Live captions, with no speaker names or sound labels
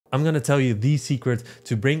I'm gonna tell you the secret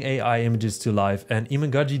to bring AI images to life, and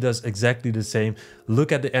Iman Gadzhi does exactly the same.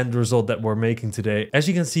 Look at the end result that we're making today. As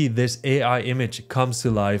you can see, this AI image comes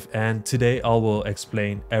to life, and today I will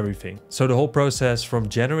explain everything. So the whole process from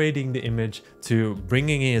generating the image to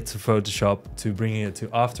bringing it to Photoshop to bringing it to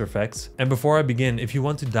After Effects. And before I begin, if you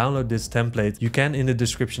want to download this template, you can in the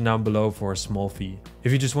description down below for a small fee.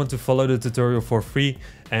 If you just want to follow the tutorial for free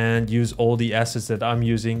and use all the assets that I'm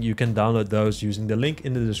using, you can download those using the link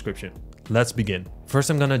in the description. Let's begin. First,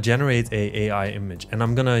 I'm gonna generate an AI image, and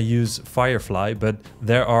I'm gonna use Firefly, but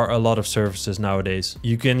there are a lot of services nowadays.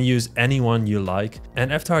 You can use anyone you like.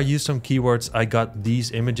 And after I used some keywords, I got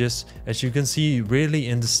these images, as you can see, really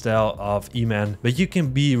in the style of Iman, but you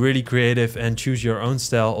can be really creative and choose your own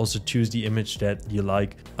style. Also choose the image that you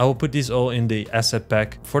like. I will put these all in the asset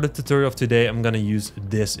pack. For the tutorial of today, I'm gonna use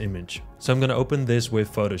this image. So I'm gonna open this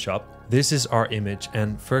with Photoshop. This is our image,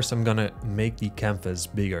 and first I'm gonna make the canvas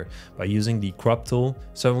bigger by using the crop tool.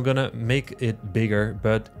 So I'm gonna make it bigger,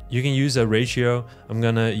 but you can use a ratio. I'm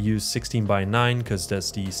gonna use 16:9 because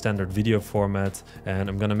that's the standard video format, and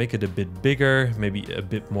I'm gonna make it a bit bigger, maybe a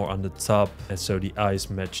bit more on the top, and so the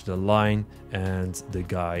eyes match the line and the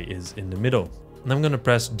guy is in the middle. And I'm gonna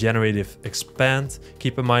press Generative Expand.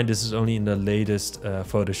 Keep in mind, this is only in the latest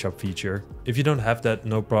Photoshop feature. If you don't have that,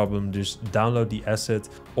 no problem, just download the asset.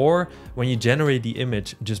 Or when you generate the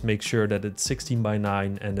image, just make sure that it's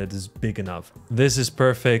 16:9 and that it's big enough. This is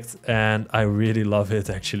perfect and I really love it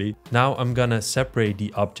actually. Now I'm gonna separate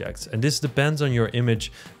the objects, and this depends on your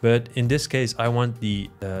image, but in this case I want the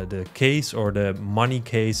case or the money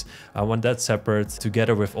case, I want that separate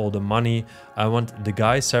together with all the money. I want the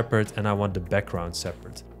guy separate and I want the background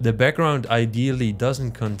separate. The background ideally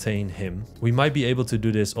doesn't contain him. We might be able to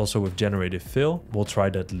do this also with generative fill. We'll try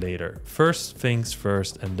that later. First things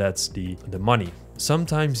first, and that's the money.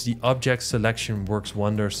 Sometimes the object selection works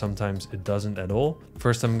wonders, sometimes it doesn't at all.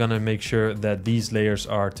 First, I'm gonna make sure that these layers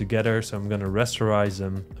are together, so I'm gonna rasterize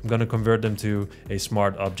them. I'm gonna convert them to a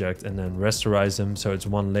smart object and then rasterize them so it's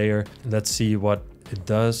one layer. Let's see what it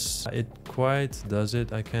does. It quite does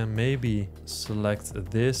it. I can maybe select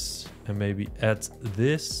this and maybe add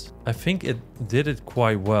this. I think it did it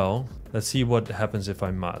quite well. Let's see what happens if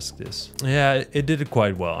I mask this. Yeah, it did it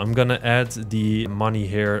quite well. I'm gonna add the money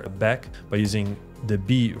here back by using the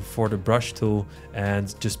B for the brush tool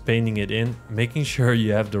and just painting it in, making sure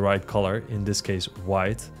you have the right color, in this case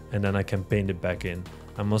white, and then I can paint it back in.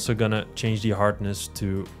 I'm also gonna change the hardness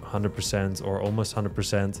to 100% or almost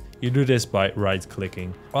 100%. You do this by right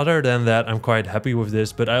clicking. Other than that, I'm quite happy with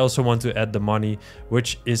this, but I also want to add the money,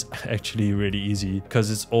 which is actually really easy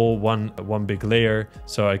because it's all one big layer.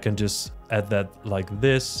 So I can just add that like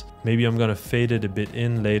this. Maybe I'm gonna fade it a bit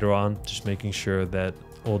in later on, just making sure that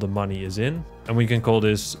all the money is in. And we can call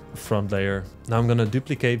this front layer. Now I'm gonna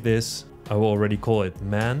duplicate this. I will already call it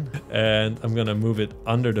man, and I'm gonna move it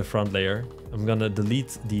under the front layer. I'm gonna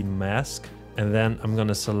delete the mask, and then I'm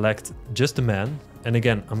gonna select just the man. And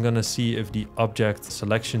again, I'm gonna see if the object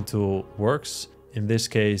selection tool works. In this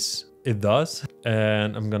case, it does.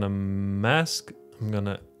 And I'm gonna mask. I'm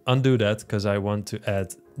gonna undo that because I want to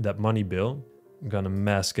add that money bill. I'm gonna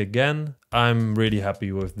mask again. I'm really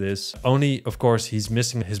happy with this. Only, of course, he's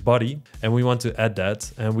missing his body and we want to add that.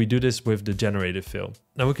 And we do this with the generative fill.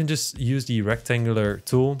 Now we can just use the rectangular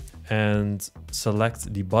tool and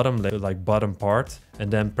select the bottom layer, like bottom part, and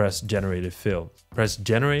then press generative fill. Press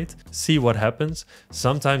generate, see what happens.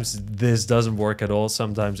 Sometimes this doesn't work at all.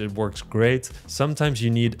 Sometimes it works great. Sometimes you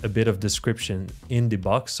need a bit of description in the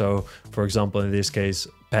box. So for example, in this case,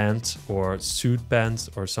 pants or suit pants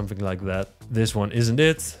or something like that. This one isn't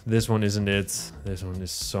it. This one isn't it. This one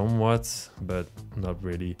is somewhat, but not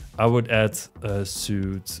really. I would add a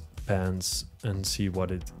suit pants and see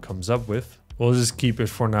what it comes up with. We'll just keep it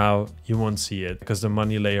for now. You won't see it because the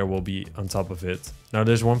money layer will be on top of it. Now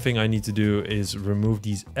there's one thing I need to do is remove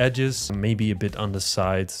these edges, maybe a bit on the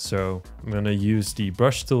side. So I'm gonna use the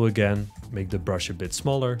brush tool again, make the brush a bit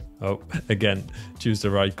smaller. Oh, again, choose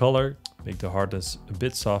the right color, make the hardness a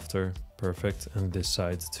bit softer. Perfect. And this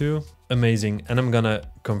side too. Amazing. And I'm gonna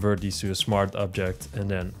convert these to a smart object and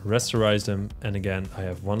then rasterize them. And again, I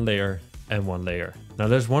have one layer and one layer. Now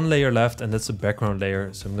there's one layer left, and that's a background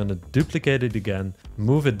layer. So I'm gonna duplicate it again,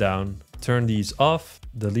 move it down, turn these off,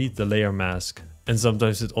 delete the layer mask. And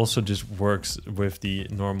sometimes it also just works with the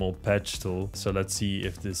normal patch tool. So let's see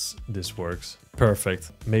if this works.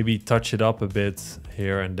 Perfect. Maybe touch it up a bit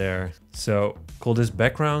here and there. So call this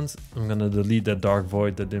background. I'm gonna delete that dark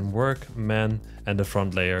void that didn't work, man, and the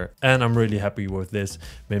front layer. And I'm really happy with this.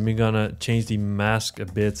 Maybe I'm gonna change the mask a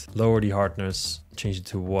bit, lower the hardness, change it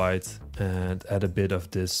to white, and add a bit of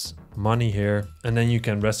this money here, and then you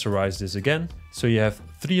can rasterize this again. So you have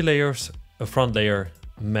 3 layers, a front layer,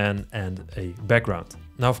 man, and a background.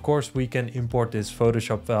 Now, of course, we can import this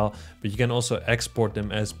Photoshop file, but you can also export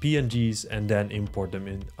them as PNGs and then import them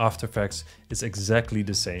in After Effects. It's exactly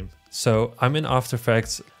the same. So I'm in After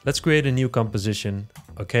Effects. Let's create a new composition.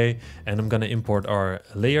 Okay, and I'm gonna import our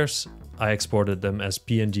layers. I exported them as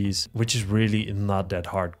PNGs, which is really not that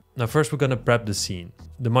hard. Now, first we're gonna prep the scene.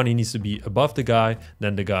 The money needs to be above the guy,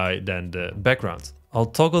 then the background. I'll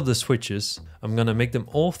toggle the switches. I'm gonna make them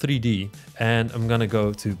all 3D, and I'm gonna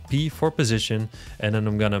go to P for position, and then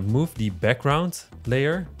I'm gonna move the background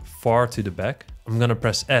layer far to the back. I'm gonna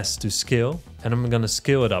press S to scale, and I'm gonna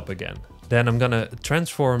scale it up again. Then I'm gonna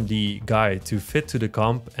transform the guy to fit to the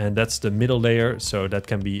comp, and that's the middle layer, so that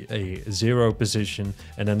can be a 0 position.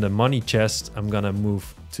 And then the money chest, I'm gonna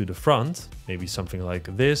move to the front, maybe something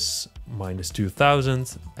like this,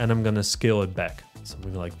 -2000, and I'm gonna scale it back,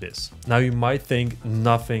 something like this. Now you might think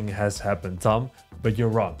nothing has happened, Tom, but you're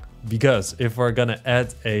wrong. Because if we're gonna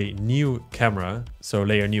add a new camera, so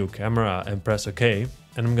layer new camera and press OK,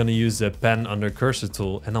 and I'm gonna use the pen under cursor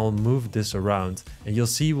tool, and I'll move this around, and you'll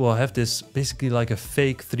see we'll have this basically like a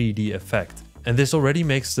fake 3D effect. And this already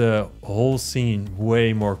makes the whole scene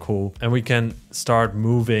way more cool. And we can start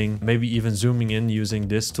moving, maybe even zooming in using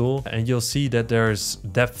this tool. And you'll see that there's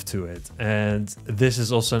depth to it. And this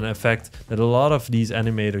is also an effect that a lot of these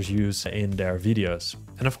animators use in their videos.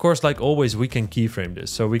 And of course, like always, we can keyframe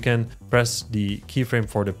this. So we can press the keyframe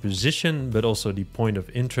for the position, but also the point of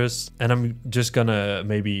interest. And I'm just gonna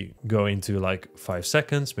maybe go into like 5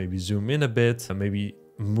 seconds, maybe zoom in a bit, and maybe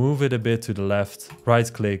move it a bit to the left,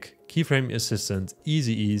 right click, keyframe assistant,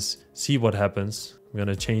 easy ease, see what happens. I'm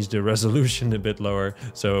gonna change the resolution a bit lower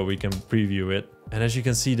so we can preview it. And as you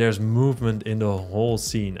can see, there's movement in the whole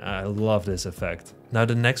scene. I love this effect. Now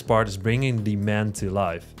the next part is bringing the man to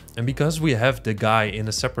life. And because we have the guy in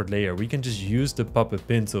a separate layer, we can just use the puppet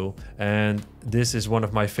pin tool. And this is one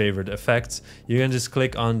of my favorite effects. You can just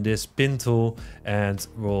click on this pin tool and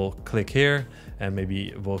we'll click here, and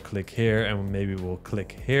maybe we'll click here, and maybe we'll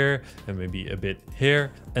click here, and maybe a bit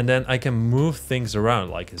here. And then I can move things around,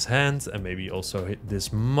 like his hand, and maybe also hit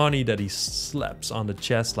this money that he slaps on the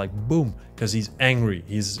chest, like boom, because he's angry.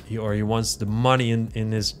 He wants the money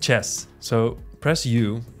in his chest. So press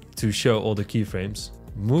U to show all the keyframes.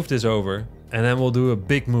 Move this over, and then we'll do a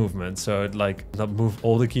big movement. So like not move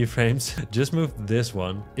all the keyframes, just move this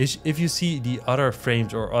one. If you see the other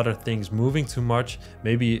frames or other things moving too much,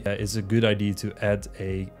 maybe it's a good idea to add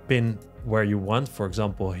a pin where you want, for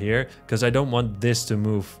example here, because I don't want this to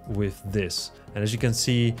move with this. And as you can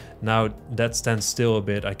see now, that stands still a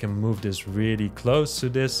bit. I can move this really close to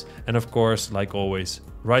this, and of course, like always,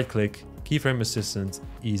 right click, keyframe assistant,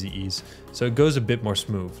 easy ease, so it goes a bit more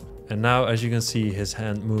smooth. And now, as you can see, his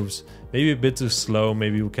hand moves maybe a bit too slow.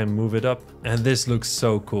 Maybe we can move it up. And this looks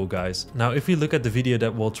so cool, guys. Now, if you look at the video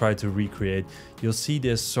that we'll try to recreate, you'll see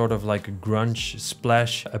this sort of like a grunge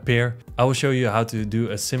splash appear. I will show you how to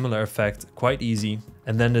do a similar effect, quite easy.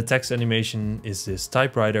 And then the text animation is this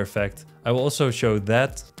typewriter effect. I will also show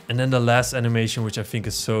that. And then the last animation, which I think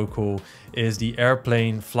is so cool, is the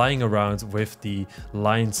airplane flying around with the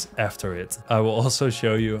lines after it. I will also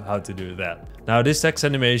show you how to do that. Now, this text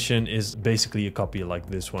animation is basically a copy like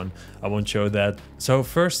this one. I won't show that. So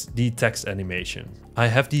first, the text animation. I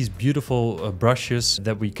have these beautiful brushes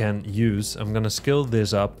that we can use. I'm gonna scale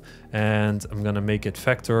this up, and I'm gonna make it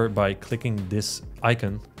vector by clicking this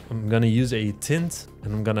icon. I'm gonna use a tint,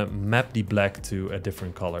 and I'm gonna map the black to a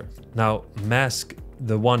different color. Now, mask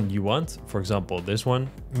the one you want, for example this one,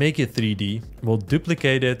 make it 3D. We'll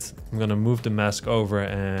duplicate it. I'm gonna move the mask over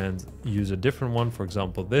and use a different one, for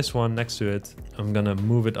example this one next to it. I'm gonna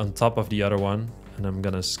move it on top of the other one, and I'm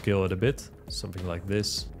gonna scale it a bit, something like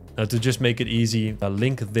this. Now, to just make it easy, I'll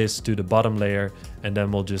link this to the bottom layer, and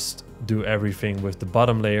then we'll just do everything with the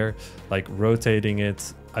bottom layer, like rotating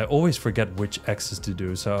it. I always forget which axis to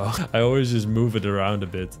do, so I always just move it around a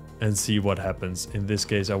bit and see what happens. In this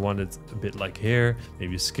case, I want it a bit like here,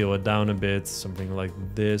 maybe scale it down a bit, something like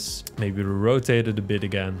this. Maybe rotate it a bit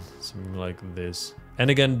again, something like this. And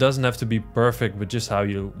again, it doesn't have to be perfect, but just how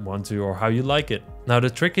you want to or how you like it. Now, the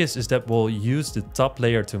trick is that we'll use the top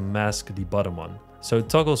layer to mask the bottom one. So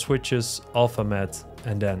toggle switches, alpha matte,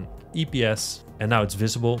 and then EPS. And now it's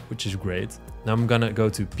visible, which is great. Now I'm gonna go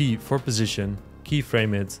to P for position,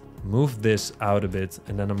 keyframe it, move this out a bit,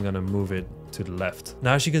 and then I'm gonna move it to the left.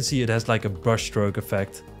 Now, as you can see, it has like a brush stroke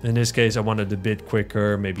effect. In this case, I want it a bit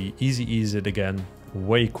quicker, maybe easy ease it again,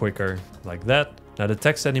 way quicker, like that. Now, the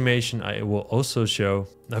text animation I will also show.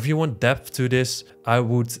 Now, if you want depth to this, I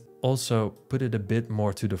would also put it a bit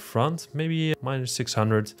more to the front, maybe minus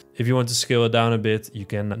 600. If you want to scale it down a bit, you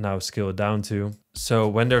can now scale it down too. So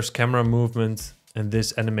when there's camera movement and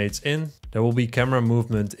this animates in, there will be camera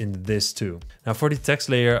movement in this too. Now for the text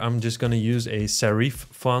layer, I'm just gonna use a serif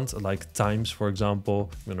font like Times, for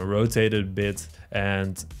example. I'm gonna rotate it a bit.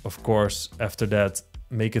 And of course, after that,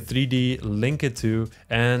 make a 3D, link it to,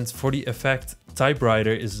 and for the effect,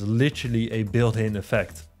 typewriter is literally a built-in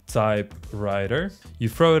effect. Typewriter. You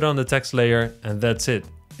throw it on the text layer and that's it.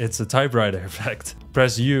 It's a typewriter effect.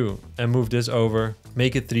 Press U and move this over,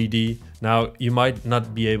 make it 3D. Now you might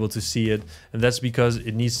not be able to see it, and that's because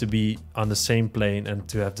it needs to be on the same plane and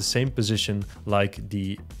to have the same position like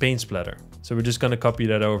the paint splatter. So we're just gonna copy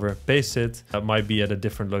that over, paste it. That might be at a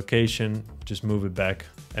different location, just move it back.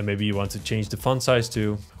 And maybe you want to change the font size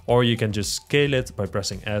too, or you can just scale it by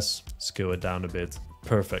pressing S, scale it down a bit.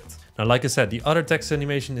 Perfect. Now, like I said, the other text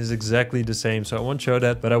animation is exactly the same, so I won't show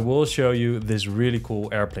that, but I will show you this really cool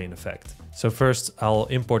airplane effect. So first I'll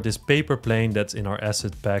import this paper plane that's in our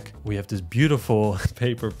asset pack. We have this beautiful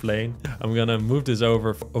paper plane. I'm gonna move this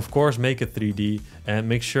over, of course, make it 3D and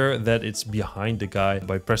make sure that it's behind the guy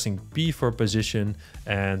by pressing P for position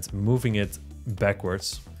and moving it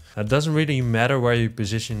backwards. Now, it doesn't really matter where you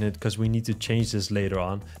position it because we need to change this later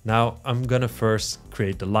on. Now I'm gonna first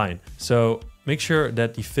create the line. So make sure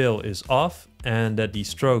that the fill is off and that the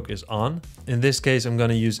stroke is on. In this case, I'm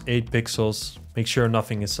gonna use 8 pixels. Make sure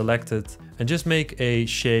nothing is selected and just make a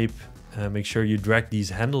shape. Make sure you drag these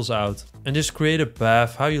handles out and just create a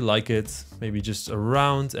path how you like it. Maybe just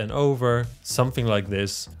around and over, something like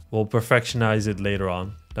this. We'll perfectionize it later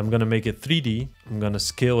on. I'm gonna make it 3D. I'm gonna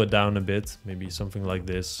scale it down a bit, maybe something like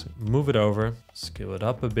this. Move it over, scale it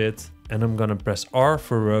up a bit, and I'm gonna press R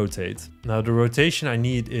for rotate. Now the rotation I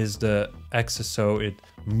need is the axis so it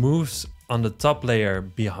moves on the top layer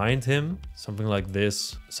behind him, something like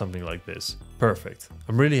this, something like this. Perfect.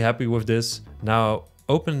 I'm really happy with this. Now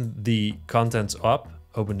open the contents up,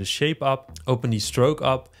 open the shape up, open the stroke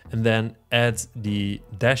up, and then add the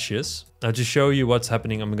dashes. Now to show you what's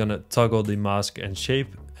happening, I'm gonna toggle the mask and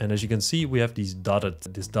shape. And as you can see, we have this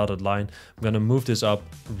dotted line. I'm gonna move this up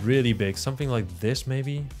really big, something like this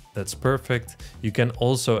maybe. That's perfect. You can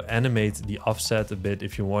also animate the offset a bit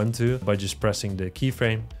if you want to by just pressing the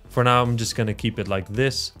keyframe. For now, I'm just gonna keep it like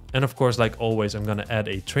this. And of course, like always, I'm gonna add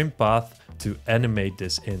a trim path to animate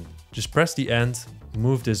this in. Just press the end,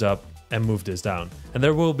 move this up, and move this down. And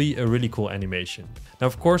there will be a really cool animation. Now,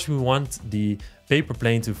 of course, we want the paper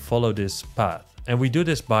plane to follow this path. And we do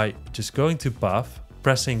this by just going to path,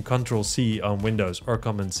 pressing Ctrl C on Windows or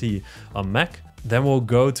Command C on Mac. Then we'll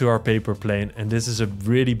go to our paper plane, and this is a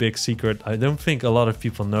really big secret. I don't think a lot of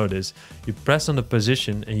people know this. You press on the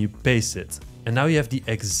position and you paste it. And now you have the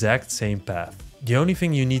exact same path. The only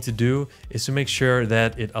thing you need to do is to make sure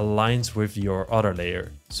that it aligns with your other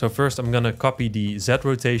layer. So first I'm gonna copy the Z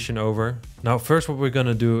rotation over. Now first what we're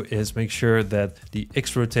gonna do is make sure that the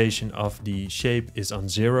X rotation of the shape is on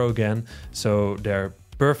 0 again. So they're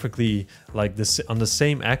perfectly like this on the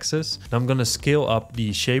same axis. Now I'm gonna scale up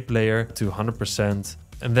the shape layer to 100%.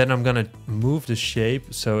 And then I'm gonna move the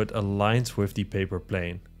shape so it aligns with the paper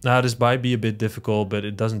plane. Now this might be a bit difficult, but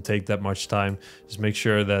it doesn't take that much time. Just make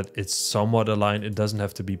sure that it's somewhat aligned. It doesn't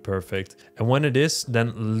have to be perfect. And when it is,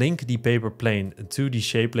 then link the paper plane to the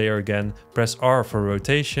shape layer again. Press R for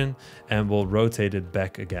rotation and we'll rotate it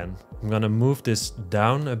back again. I'm gonna move this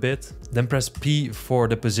down a bit. Then press P for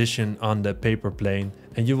the position on the paper plane.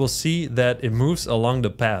 And you will see that it moves along the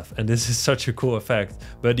path. And this is such a cool effect.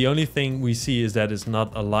 But the only thing we see is that it's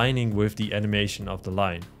not aligning with the animation of the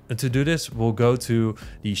line. And to do this, we'll go to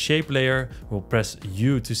the shape layer. We'll press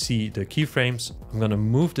U to see the keyframes. I'm gonna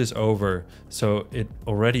move this over so it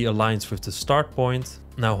already aligns with the start point.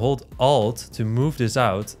 Now hold Alt to move this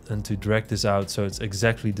out and to drag this out so it's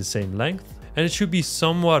exactly the same length. And it should be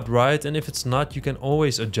somewhat right, and if it's not, you can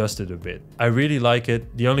always adjust it a bit. I really like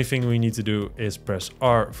it. The only thing we need to do is press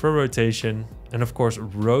R for rotation, and of course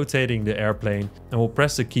rotating the airplane, and we'll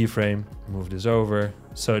press the keyframe, move this over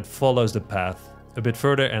so it follows the path a bit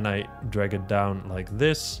further, and I drag it down like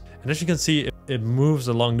this. And as you can see, it moves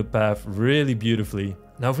along the path really beautifully.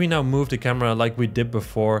 Now if we now move the camera like we did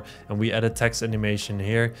before and we add a text animation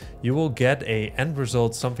here, you will get a end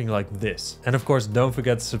result something like this. And of course, don't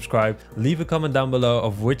forget to subscribe. Leave a comment down below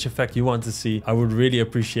of which effect you want to see. I would really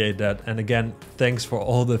appreciate that. And again, thanks for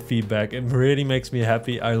all the feedback. It really makes me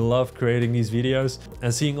happy. I love creating these videos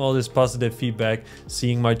and seeing all this positive feedback,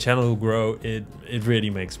 seeing my channel grow, it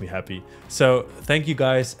really makes me happy. So thank you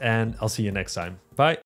guys, and I'll see you next time. Bye.